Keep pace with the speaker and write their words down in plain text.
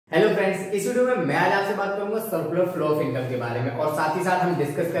Hello friends, इस video में मैं आज आपसे बात करूंगा सर्कुलर फ्लो ऑफ इनकम के बारे में और साथ ही साथ हम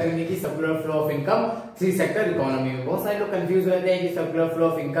डिस्कस करेंगे कि circular flow of income three sector economy में। बहुत सारे लोग कंफ्यूज रहते हैं कि सर्कुलर फ्लो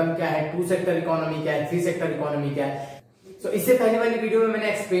ऑफ इनकम क्या है, टू सेक्टर इकोनॉमी क्या है, थ्री सेक्टर इकोनॉमी क्या है। तो इससे पहले वाली वीडियो में मैंने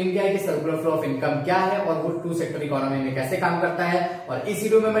एक्सप्लेन किया है कि सर्कुलर फ्लो ऑफ इनकम क्या है और वो टू सेक्टर इकोनॉमी में कैसे काम करता है। और इस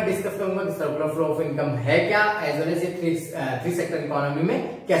वीडियो में मैं डिस्कस करूंगा कि सर्कुलर फ्लो ऑफ इनकम है क्या, एज वेल एज ये थ्री सेक्टर इकोनॉमी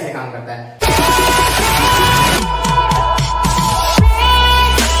में कैसे काम करता है।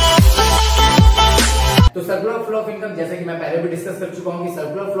 तो सर्कुलर फ्लो ऑफ इनकम, जैसे कि मैं पहले भी डिस्कस कर चुका हूं कि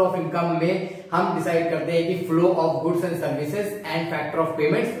सर्कुलर फ्लो ऑफ इनकम में हम डिसाइड करते हैं कि flow of goods and services and factor of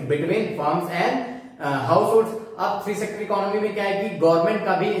payments between firms and house holds. अब थ्री सेक्टर इकोनॉमी में क्या है कि गवर्नमेंट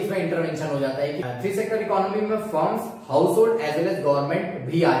का भी इसमें इंटरवेंशन हो जाता है कि थ्री सेक्टर इकोनॉमी में firms, house hold as well as government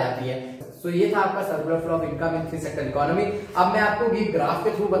भी आ जाती है। तो ये था आपका circular flow of income in three sector economy. अब मैं आपको भी ग्राफ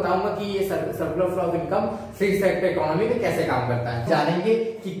के थ्रू बताऊंगा कि ये circular flow of income three sector economy में कैसे काम करता है। जानेंगे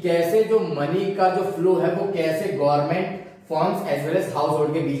कि कैसे जो मनी का जो फ्लो है वो कैसे government, firms as well as house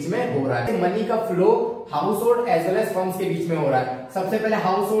hold के बीच में हो रहा है। मनी का flow house hold as well as firms के बीच में हो रहा है। सबसे पहले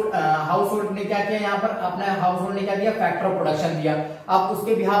हाउस होल्ड ने क्या किया, यहाँ पर अपना हाउस होल्ड ने क्या दिया, फैक्टर ऑफ प्रोडक्शन दिया। अब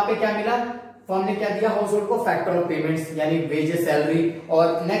उसके बिहाफ पे क्या मिला, फर्म ने क्या दिया हाउस होल्ड को, फैक्टर ऑफ पेमेंट्स यानी वेजेस, सैलरी।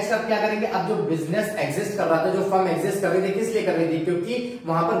 और नेक्स्ट अब क्या करेंगे, अब जो बिजनेस एग्जिस्ट कर रहा था, जो फर्म एग्जिस्ट कर रही थी, किस लिए कर रही थी, क्योंकि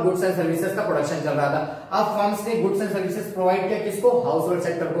वहां पर गुड्स एंड सर्विसेज का प्रोडक्शन चल रहा था। अब फर्म्स ने गुड्स एंड सर्विसेज प्रोवाइड किया किसको, हाउस होल्ड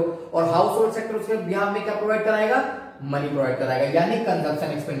सेक्टर को। और हाउस होल्ड सेक्टर उसके बिहाफ में क्या प्रोवाइड कराएगा, मनी प्रोवाइड कराएगा, यानी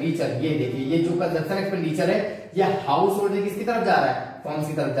कंजप्शन एक्सपेंडिचर। ये देखिए, ये जो कंजप्शन एक्सपेंडिचर है ये हाउस होल्ड किसकी तरफ जा रहा है, फर्म्स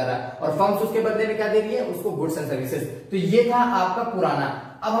की तरफ जा रहा है। और फर्म्स उसके बदले में क्या दे रही है, उसको गुड्स एंड सर्विसेज। तो ये था आपका पुराना।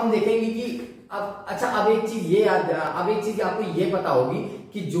 अब हम देखेंगे कि अब एक चीज आपको ये पता होगी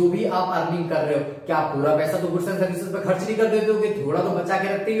कि जो भी आप अर्निंग कर रहे हो, क्या आप पूरा पैसा तो गुड्स एंड सर्विसेज पे खर्च नहीं कर देते होगे, थोड़ा तो बचा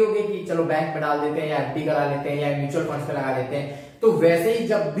के रखते ही होगे कि चलो बैंक में डाल देते हैं या एफडी करा लेते हैं या म्यूचुअल फंड्स पे लगा देते हैं। तो वैसे ही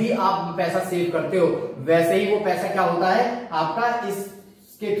जब भी आप पैसा सेव करते हो, वैसे ही वो पैसा क्या होता है आपका,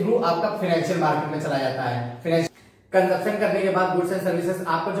 इसके थ्रू आपका फाइनेंशियल मार्केट में चला जाता है। कंजप्शन करने के बाद गुड्स एंड सर्विसेज,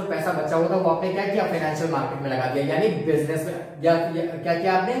 आपका जो पैसा बचा हुआ था वो आपने क्या किया, फाइनेंशियल मार्केट में लगा दिया, यानी बिजनेस में क्या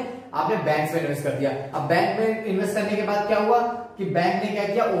किया आपने बैंक में इन्वेस्ट कर दिया। अब बैंक में इन्वेस्ट करने के बाद क्या हुआ कि बैंक ने क्या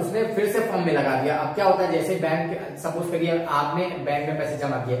किया, उसने फिर से फर्म में लगा दिया। अब क्या होता है, जैसे बैंक, सपोज करिए आपने बैंक में पैसे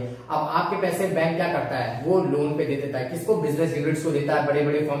जमा किए, अब आपके पैसे बैंक क्या करता है, वो लोन पे दे देता है, किसको, बिजनेस यूनिट्स को देता है, बड़े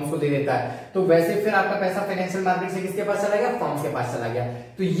बड़े फर्म्स को दे देता है। तो वैसे फिर आपका पैसा फाइनेंशियल मार्केट से किसके पास चला गया, फर्म्स के पास चला गया।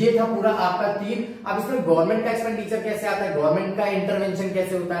 तो ये था पूरा आपका तीन। अब इसमें गवर्नमेंट का एक्सपेंडिचर कैसे आता है, गवर्नमेंट का इंटरवेंशन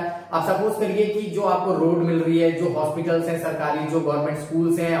कैसे होता है। अब सपोज करिए कि जो आपको रोड मिल रही है, जो हॉस्पिटल्स हैं सरकारी, जो गवर्नमेंट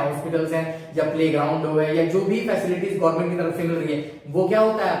स्कूल्स हैं, हॉस्पिटल्स हैं, या प्ले ग्राउंड हो गए, या जो भी फैसिलिटीज गवर्नमेंट की तरफ से मिल रही है, वो क्या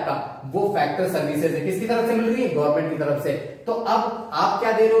होता है आपका, वो फैक्टर सर्विसेज है, किसकी तरफ से मिल रही है, गवर्नमेंट की तरफ से। तो अब आप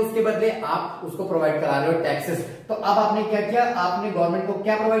क्या दे रहे हो उसके बदले, आप उसको प्रोवाइड करा रहे हो टैक्सेस। तो अब आपने क्या किया, आपने गवर्नमेंट को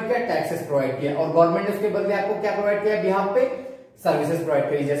क्या प्रोवाइड किया, टैक्सेस प्रोवाइड किया। और गवर्नमेंट ने उसके बदले आपको क्या प्रोवाइड किया, बिहाफ पे सर्विसेज प्रोवाइड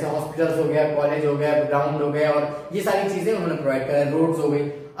करी, जैसे हॉस्पिटल्स हो गया, कॉलेज हो गया, ग्राउंड हो गया, और ये सारी चीजें उन्होंने प्रोवाइड करा, रोड्स हो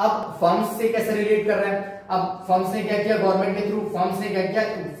गई। अब फर्म्स से कैसे रिलेट कर रहे हैं, अब फर्म्स ने क्या किया, गवर्नमेंट के थ्रू फर्म्स ने क्या किया,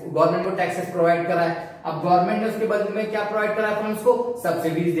 गवर्नमेंट को टैक्सेस प्रोवाइड करा है। अब गवर्नमेंट ने उसके बदले में क्या प्रोवाइड करा है, फर्म्स को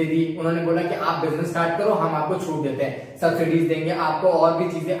सब्सिडीज दे दी। उन्होंने बोला कि आप बिजनेस स्टार्ट करो, हम आपको छूट देते हैं, सब्सिडीज देंगे आपको, और भी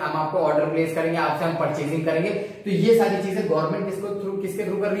चीजें, हम आपको ऑर्डर प्लेस करेंगे, आपसे हम परचेजिंग करेंगे। तो ये सारी चीजें गवर्नमेंट किसके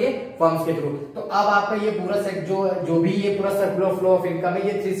थ्रू कर रही है, फर्म्स के थ्रू। तो अब आपका ये पूरा जो भी ये पूरा सर्कुलर फ्लो ऑफ इनकम है,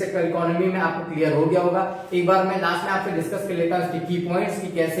 ये थ्री सेक्टर इकोनॉमी में आपको क्लियर हो गया होगा। एक बार मैं लास्ट में आपसे डिस्कस कर लेता हूं इसके की पॉइंट्स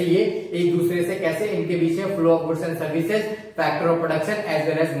की कैसे ये एक दूसरे से, कैसे इनके बीच में flow of goods and services, factor of production as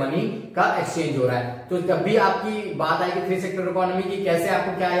well as money का एक्सचेंज हो रहा है। तो जब भी आपकी बात आएगी थ्री सेक्टर इकोनॉमी की, कैसे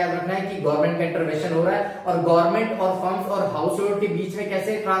आपको क्या याद रखना है कि गवर्नमेंट का इंटरवेंशन हो रहा है, और गवर्नमेंट और फर्म्स और हाउस होल्ड के बीच में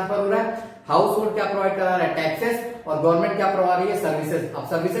कैसे ट्रांसफर हो रहा है। हाउस होल्ड क्या प्रोवाइड करा रहा है, टैक्सेस, और गवर्नमेंट क्या प्रोवाइड रही है, सर्विसेज। अब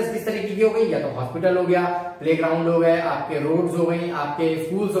सर्विसेज किस तरीके की हो गई, या तो हॉस्पिटल हो गया, प्ले ग्राउंड हो गए, आपके रोड्स हो गई, आपके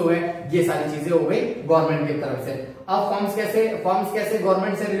स्कूल्स हो गए, ये सारी चीजें हो गई गवर्नमेंट की तरफ से। अब फर्म्स कैसे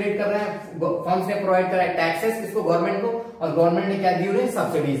गवर्नमेंट से रिलेट कर रहे हैं, फर्म्स ने प्रोवाइड करा है टैक्सेस किसको, गवर्नमेंट को, और गवर्नमेंट ने क्या दी उन्हें,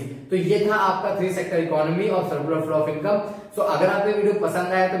 सब्सिडीज। तो ये था आपका थ्री सेक्टर इकोनॉमी और सर्कुलर फ्लो ऑफ इनकम। सो अगर आपको ये वीडियो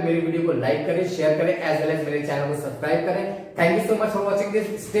पसंद आया तो मेरी वीडियो को लाइक करें, शेयर करें, एज वेल एज मेरे चैनल को सब्सक्राइब करें। Thank you so much for watching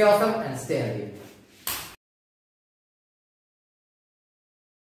this. Stay awesome and stay healthy.